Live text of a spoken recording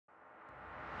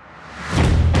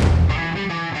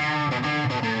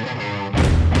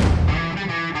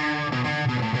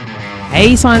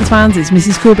Hey science fans, it's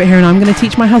Mrs. Corbett here and I'm going to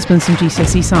teach my husband some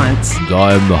GCSE science. And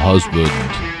I am the husband.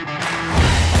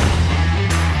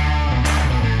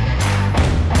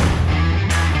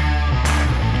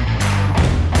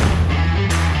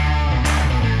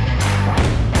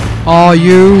 Are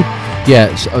you?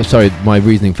 Yeah, sorry, my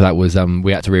reasoning for that was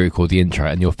we had to re-record the intro,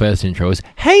 and your first intro was,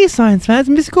 hey science fans,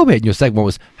 Mrs. Corbett, and your second one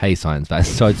was, hey science fans,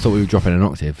 so I thought we were dropping an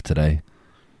octave today.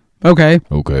 Okay.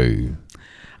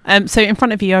 So in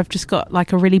front of you I've just got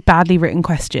like a really badly written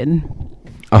question.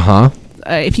 Uh-huh.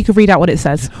 If you could read out what it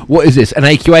says. What is this, an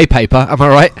AQA paper, am I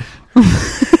right?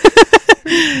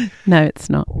 No,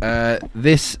 it's not.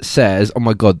 This says, oh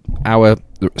my god, our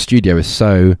studio is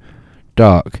so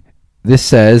dark. This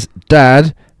says,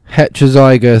 Dad,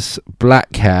 heterozygous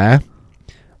black hair.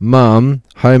 Mum,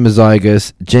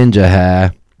 homozygous ginger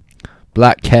hair.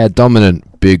 Black hair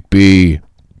dominant, big B.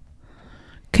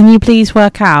 Can you please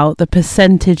work out the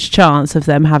percentage chance of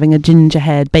them having a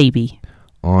ginger-haired baby?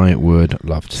 I would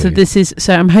love to.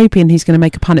 So I'm hoping he's going to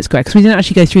make a Punnett square, because we didn't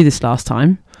actually go through this last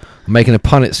time. I'm making a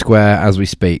Punnett square as we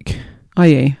speak. Are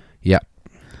you? Yep.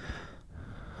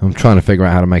 I'm trying to figure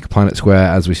out how to make a Punnett square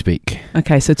as we speak.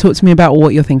 Okay, so talk to me about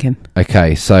what you're thinking.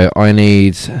 Okay, so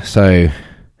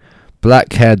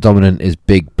black hair dominant is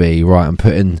big B. Right, I'm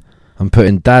putting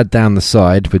Dad down the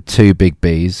side with two big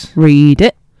B's. Read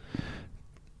it.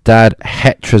 Dad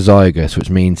heterozygous, which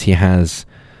means he has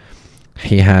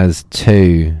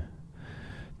two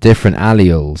different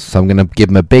alleles. So I'm going to give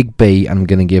him a big B and I'm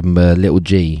going to give him a little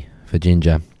G for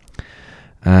ginger.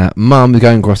 Mum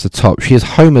going across the top. She has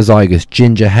homozygous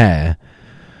ginger hair,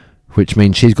 which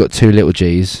means she's got two little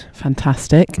G's.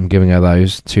 Fantastic. I'm giving her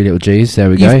those two little G's.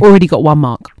 There we go. You've already got 1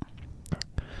 mark.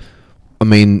 I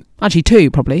mean, actually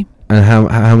 2 probably. And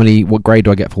how many? What grade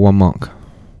do I get for 1 mark?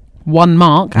 1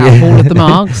 mark out of all of the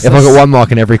marks. If I got 1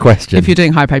 mark in every question. If you're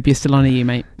doing high paper, you're still on a U,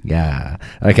 mate. Yeah.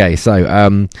 Okay.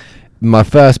 So my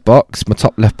first box, my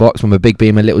top left box, with my big B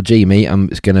and my little G,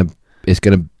 it's gonna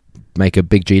make a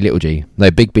big G little G.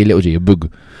 No, big B little G, a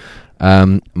boog.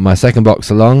 My second box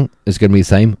along is going to be the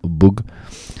same, a boog.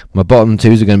 My bottom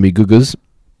twos are going to be googers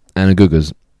and a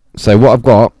googers. So what I've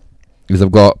got is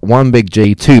I've got 1 big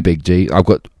G, 2 big G. I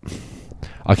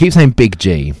keep saying big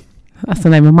G. That's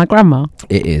the name of my grandma.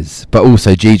 It is, but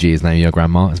also Gigi is the name of your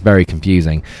grandma. It's very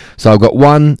confusing. So I've got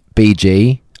 1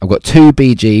 BG, I've got 2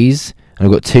 BGs, and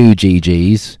I've got 2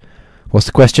 GGs. What's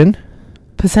the question?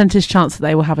 Percentage chance that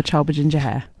they will have a child with ginger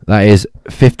hair. That is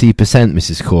 50%,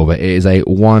 Mrs. Corbett. It is a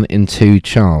 1 in 2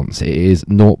 chance. It is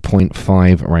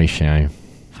 0.5 ratio.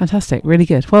 Fantastic, really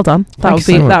good. Well done. That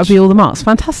would be all the marks.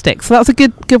 Fantastic. So that's a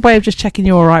good way of just checking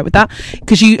you're all right with that,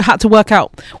 because you had to work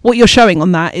out what you're showing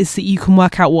on that is that you can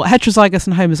work out what heterozygous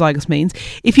and homozygous means.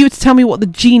 If you were to tell me what the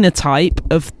genotype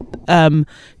of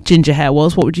ginger hair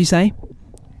was, what would you say?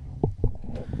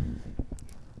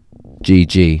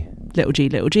 GG.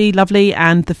 Little G, lovely.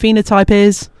 And the phenotype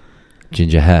is?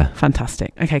 Ginger hair.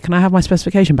 Fantastic. Okay, can I have my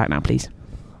specification back now, please?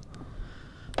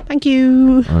 Thank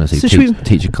you. Honestly,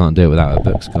 teacher can't do it without her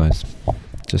books, guys.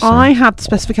 I have the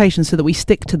specifications so that we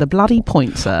stick to the bloody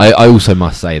point, sir. I also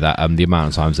must say that the amount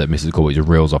of times that Mrs. Corbett just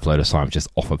reels off a load of science just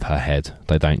off of her head.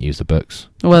 They don't use the books.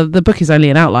 Well, the book is only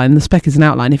an outline. The spec is an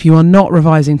outline. If you are not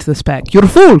revising to the spec, you're a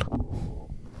fool.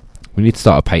 We need to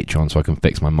start a Patreon so I can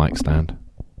fix my mic stand.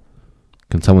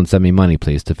 Can someone send me money,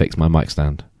 please, to fix my mic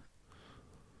stand?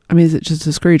 I mean, is it just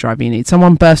a screwdriver you need?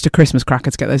 Someone burst a Christmas cracker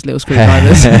to get those little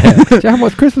screwdrivers. Do you know how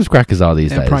much Christmas crackers are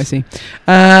these days? Pricey.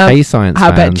 Hey Science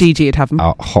Fans. I bet Gigi would have them.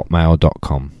 At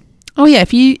hotmail.com. Oh, yeah.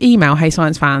 If you email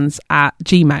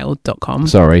heysciencefans@gmail.com.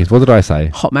 Sorry, what did I say?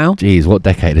 Hotmail. Jeez, what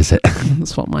decade is it?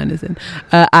 That's what mine is in.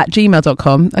 At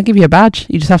gmail.com. I'll give you a badge.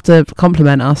 You just have to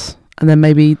compliment us. And then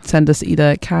maybe send us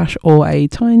either cash or a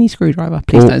tiny screwdriver.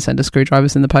 Please don't send us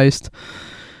screwdrivers in the post.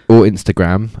 Or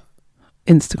Instagram.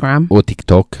 Or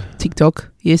TikTok,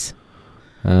 yes.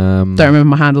 Don't remember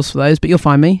my handles for those, but you'll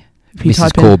find me if you Mrs.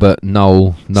 type Corbett,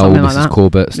 Noel, Mrs. Like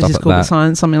Corbett, stuff Mrs. like Corbett that.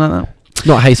 Science, something like that.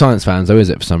 Not Hey Science Fans, though, is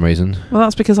it, for some reason? Well,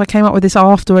 that's because I came up with this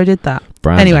after I did that.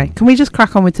 Brandon. Anyway, can we just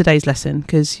crack on with today's lesson,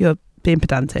 because you're being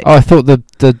pedantic. Oh, I thought the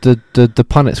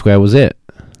Punnett square was it.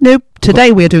 Nope.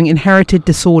 Today we are doing inherited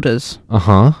disorders.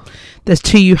 Uh-huh. There's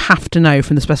 2 you have to know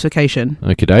from the specification.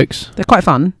 Okie dokes. They're quite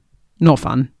fun. Not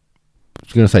fun. I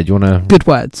was going to say, do you want to... Good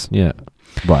words. Yeah.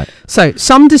 Right. So,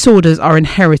 some disorders are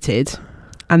inherited,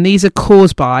 and these are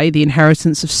caused by the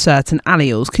inheritance of certain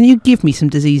alleles. Can you give me some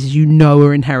diseases you know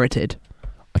are inherited?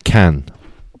 I can.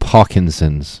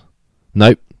 Parkinson's.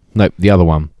 Nope. The other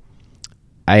one.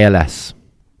 ALS.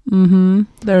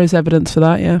 There is evidence for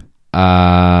that, yeah.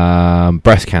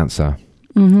 Breast cancer.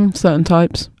 Certain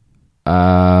types.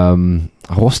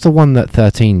 What's the one that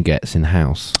 13 gets in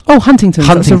house? Oh, Huntington's.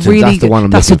 That's a really that's the one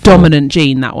that's a looking for. dominant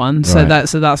gene, that one. So Right.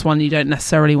 that's one you don't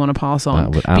necessarily want to pass on. That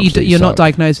would But absolutely you're not suck.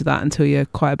 diagnosed with that until you're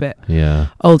quite a bit Yeah.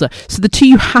 older. So the two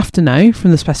you have to know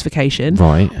from the specification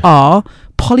Right. are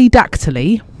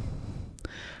polydactyly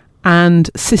and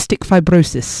cystic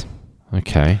fibrosis.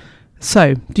 Okay.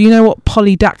 So, do you know what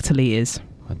polydactyly is?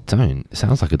 I don't. It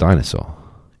sounds like a dinosaur.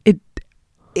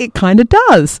 It kind of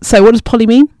does. So what does poly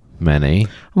mean? Many.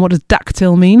 And what does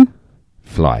dactyl mean?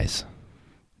 Flies.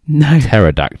 No.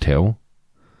 Pterodactyl.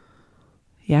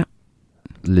 Yeah.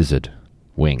 Lizard.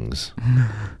 Wings.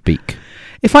 Beak.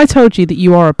 If I told you that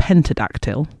you are a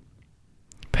pentadactyl.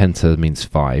 Penta means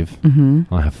 5.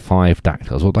 Mm-hmm. I have 5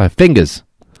 dactyls. What do I have? Fingers.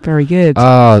 Very good.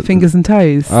 Oh, Fingers and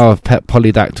toes. Oh,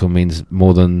 polydactyl means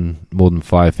more than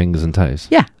 5 fingers and toes.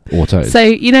 Yeah. Or toes. So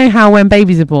you know how when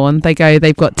babies are born,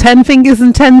 they've got 10 fingers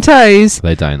and 10 toes.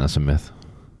 They don't. That's a myth.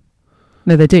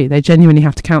 No, they do. They genuinely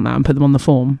have to count that and put them on the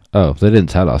form. Oh, they didn't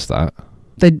tell us that.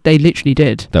 They literally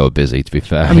did. They were busy, to be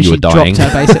fair. I mean, you were she dying.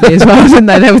 dropped her basically as well, didn't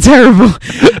they? They were terrible.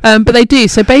 But they do.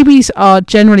 So babies are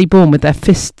generally born with their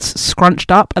fists scrunched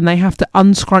up, and they have to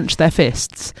unscrunch their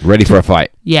fists. Ready for a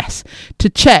fight. Yes, to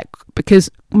check,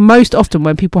 because most often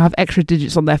when people have extra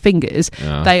digits on their fingers,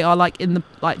 Yeah. they are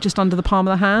just under the palm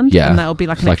of the hand. Yeah. And that'll be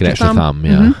like an It's extra thumb.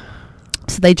 yeah. Mhm.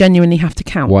 So they genuinely have to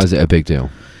count. Why is it a big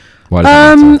deal? Why does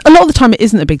it matter? A lot of the time it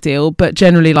isn't a big deal, but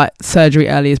generally like surgery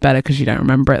early is better because you don't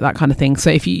remember it, that kind of thing. So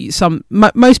if you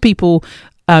most people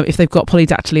if they've got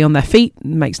polydactyly on their feet, it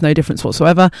makes no difference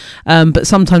whatsoever. But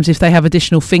sometimes if they have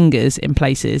additional fingers in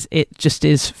places, it just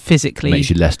is physically Makes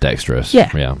you less dexterous.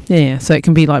 Yeah. Yeah. So it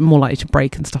can be like more likely to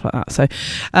break and stuff like that. So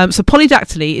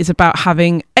polydactyly is about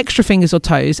having extra fingers or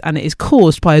toes, and it is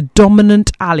caused by a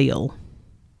dominant allele.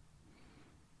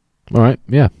 All right.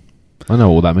 Yeah. I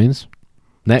know what that means.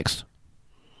 Next.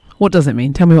 What does it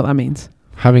mean? Tell me what that means.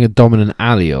 Having a dominant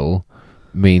allele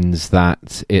means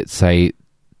that it's a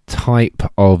type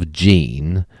of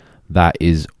gene that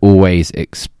is always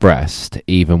expressed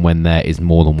even when there is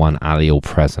more than one allele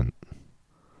present.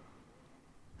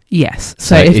 Yes.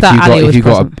 So if that allele is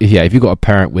present. If you've got a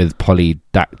parent with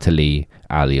polydactyly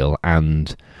allele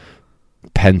and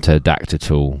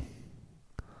pentadactyl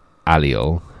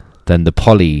allele, then the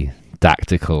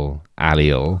polydactyl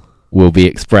allele will be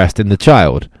expressed in the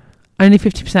child. Only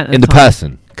 50% of in the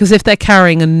person. Because if they're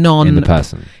carrying a In the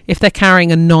person. if they're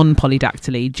carrying a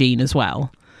non-polydactyly gene as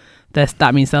well,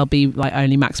 that means there'll be like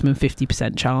only maximum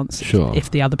 50% chance Sure.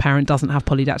 if the other parent doesn't have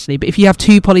polydactyly. But if you have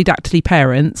two polydactyly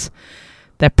parents,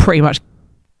 they're pretty much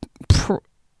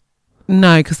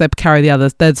no, because they carry the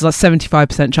others. There's like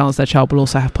 75% chance their child will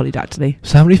also have polydactyly.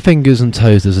 So how many fingers and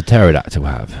toes does a pterodactyl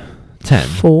have? 10?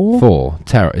 4. 4.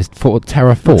 Terra 4.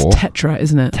 That's tetra,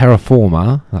 isn't it?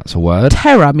 Terraformer, that's a word.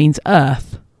 Terra means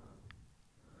earth.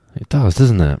 It does,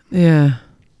 doesn't it? Yeah.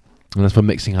 Unless we're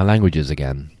mixing our languages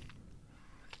again.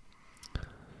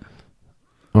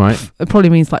 All right. It probably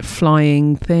means like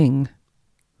flying thing.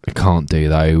 It can't do,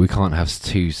 though. We can't have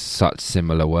two such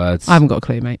similar words. I haven't got a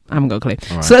clue, mate. I haven't got a clue.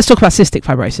 All right. So let's talk about cystic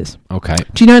fibrosis. Okay.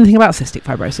 Do you know anything about cystic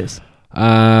fibrosis?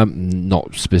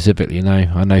 Not specifically, no.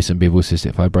 I know some people with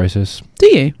cystic fibrosis. Do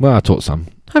you? Well, I taught some.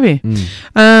 Have you?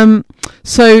 Mm.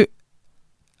 So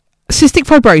cystic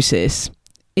fibrosis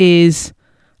is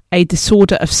a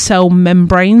disorder of cell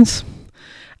membranes,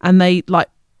 and they like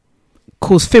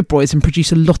cause fibroids and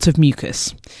produce a lot of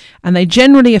mucus, and they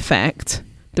generally affect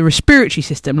the respiratory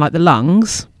system like the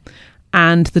lungs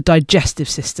and the digestive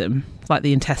system like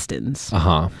the intestines.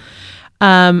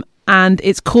 And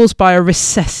it's caused by a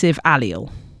recessive allele.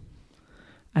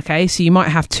 Okay, so you might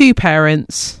have two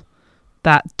parents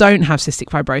that don't have cystic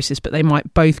fibrosis, but they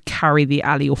might both carry the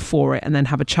allele for it, and then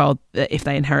have a child that, if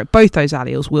they inherit both those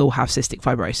alleles, will have cystic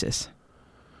fibrosis.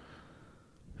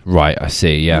 Right, I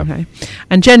see, yeah. Okay.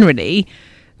 And generally,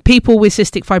 people with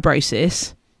cystic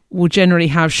fibrosis will generally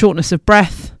have shortness of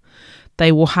breath.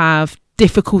 They will have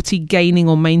difficulty gaining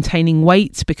or maintaining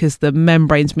weight because the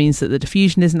membranes means that the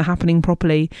diffusion isn't happening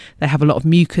properly. They have a lot of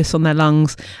mucus on their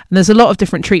lungs, and there's a lot of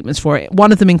different treatments for it.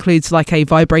 One of them includes like a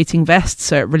vibrating vest,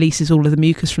 so it releases all of the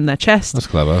mucus from their chest. That's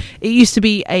clever. It used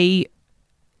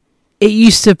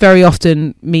to very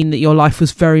often mean that your life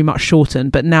was very much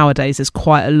shortened, but nowadays there's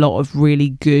quite a lot of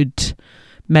really good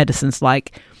medicines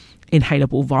like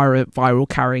inhalable viral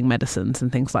carrying medicines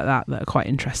and things like that are quite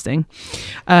interesting.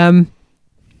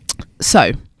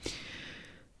 So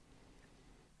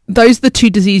those are the two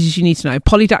diseases you need to know: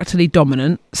 polydactyly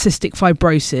dominant, cystic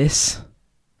fibrosis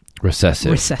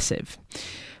recessive.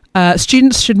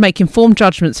 Students should make informed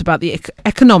judgments about the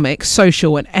economic,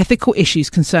 social and ethical issues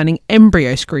concerning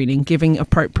embryo screening, giving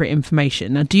appropriate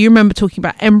information. Now, do you remember talking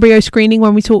about embryo screening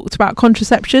when we talked about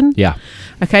contraception? Yeah.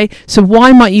 Okay, so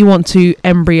why might you want to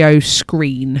embryo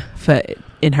screen for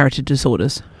inherited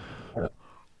disorders?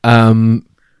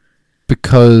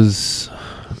 Because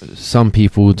some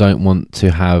people don't want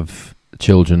to have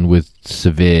children with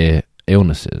severe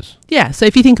illnesses. Yeah, so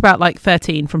if you think about like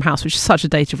 13 from House, which is such a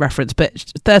dated reference, but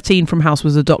 13 from House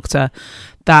was a doctor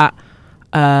that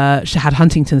she had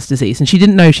Huntington's disease, and she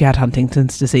didn't know she had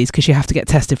Huntington's disease because you have to get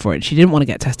tested for it. She didn't want to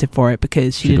get tested for it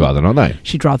because she'd rather not know.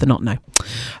 She'd rather not know.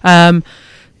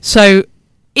 So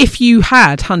if you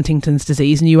had Huntington's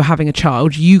disease and you were having a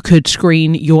child, you could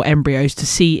screen your embryos to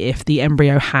see if the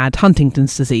embryo had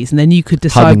Huntington's disease, and then you could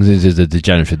decide. Huntington's is a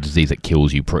degenerative disease that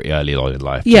kills you pretty early on in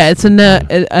life. Yeah, it's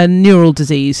a neural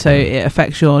disease, so it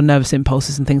affects your nervous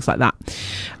impulses and things like that.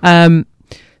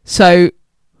 So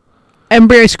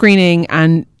embryo screening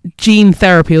and gene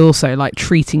therapy also, like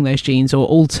treating those genes or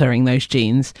altering those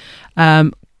genes,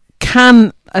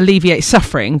 can alleviate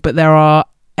suffering, but there are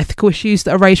ethical issues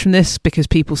that are raised from this because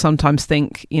people sometimes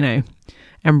think,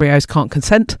 embryos can't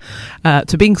consent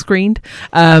to being screened,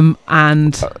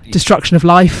 and destruction of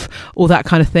life, all that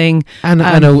kind of thing, and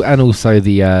also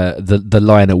the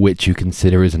line at which you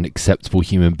consider as an acceptable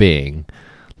human being.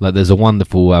 Like, there's a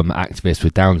wonderful activist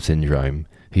with Down syndrome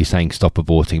who's saying stop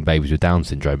aborting babies with Down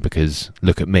syndrome because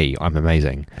look at me, I'm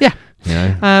amazing. Yeah,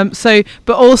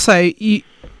 but also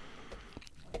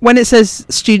when it says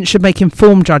students should make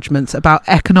informed judgments about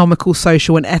economical,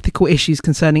 social and ethical issues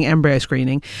concerning embryo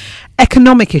screening,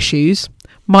 economic issues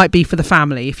might be for the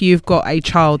family. If you've got a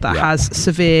child that has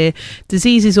severe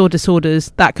diseases or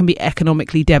disorders, that can be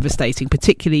economically devastating,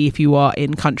 particularly if you are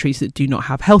in countries that do not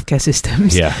have healthcare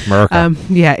systems. Yeah, America.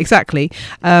 Yeah, exactly.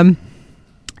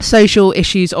 Social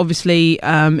issues, obviously,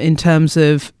 in terms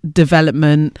of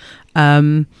development,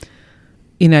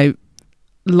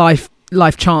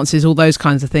 life chances, all those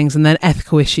kinds of things, and then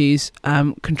ethical issues,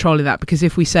 controlling that. Because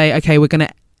if we say, okay, we're going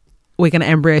to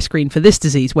embryo screen for this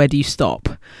disease, where do you stop?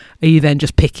 Are you then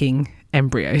just picking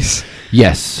embryos?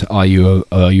 Yes. Are you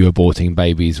aborting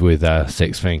babies with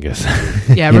 6 fingers?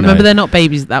 Yeah. Remember, they're not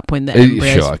babies at that point. They're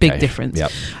embryos. Sure, okay. Big difference.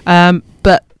 Yep.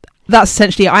 But that's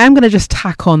essentially. I am going to just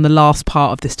tack on the last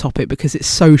part of this topic because it's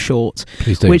so short.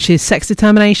 Please do. Which is sex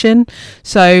determination.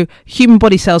 So human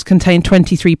body cells contain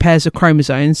 23 pairs of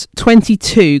chromosomes.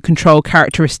 22 control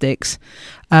characteristics,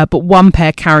 but 1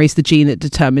 pair carries the gene that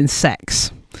determines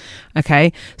sex.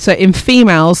 Okay, so in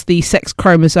females, the sex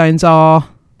chromosomes are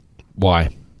Y.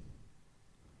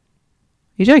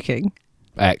 You joking?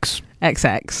 X.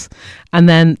 XX. And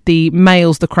then the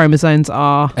males, the chromosomes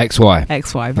are XY.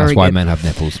 XY. Very That's why good. men have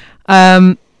nipples.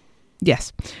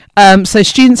 Yes. So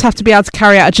students have to be able to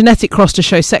carry out a genetic cross to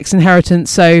show sex inheritance.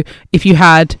 So if you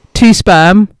had 2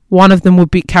 sperm, one of them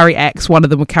would carry X, one of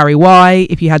them would carry Y.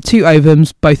 If you had 2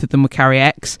 ovums, both of them would carry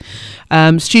X.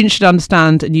 Students should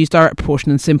understand and use direct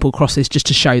proportion and simple crosses just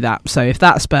to show that. So if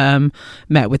that sperm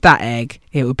met with that egg,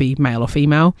 it would be male or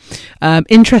female.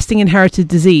 Interesting inherited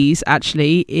disease,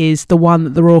 actually, is the one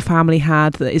that the royal family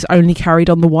had that is only carried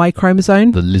on the Y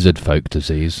chromosome. The lizard folk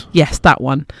disease. Yes, that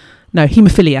one. No,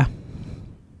 haemophilia.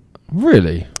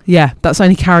 Really? Yeah, that's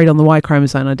only carried on the Y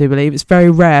chromosome, I do believe. It's very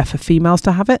rare for females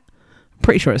to have it.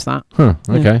 Pretty sure it's that. Huh,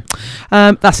 okay.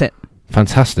 Yeah. That's it.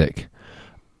 Fantastic.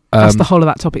 That's the whole of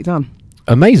that topic done.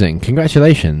 Amazing.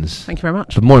 Congratulations. Thank you very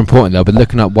much. But more importantly, I've been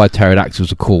looking up why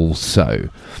pterodactyls are cool, so...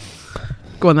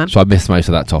 Go on then. So I missed most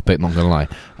of that topic, not going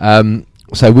to lie.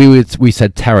 So we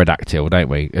said pterodactyl, don't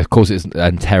we? Of course it's...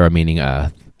 And terra meaning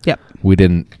earth. Yep. We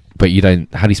didn't... But you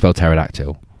don't... How do you spell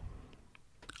pterodactyl?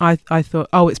 I thought...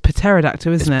 Oh, it's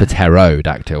pterodactyl, isn't it? It's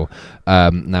pterodactyl.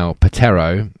 Now,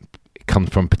 ptero... comes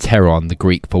from pteron, the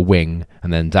Greek for wing,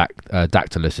 and then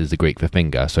dactylus is the Greek for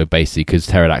finger. So basically, because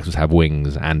pterodactyls have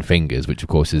wings and fingers, which of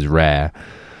course is rare.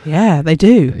 Yeah, they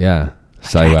do. Yeah.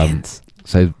 Dragons.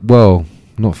 So well,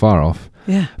 not far off.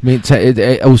 Yeah. I mean,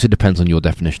 it also depends on your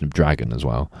definition of dragon as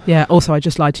well. Yeah. Also, I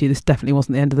just lied to you. This definitely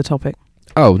wasn't the end of the topic.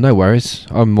 Oh, no worries.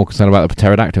 I'm more concerned about the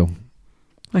pterodactyl.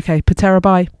 Okay. Patera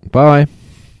bye. Bye.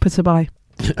 Pata bye.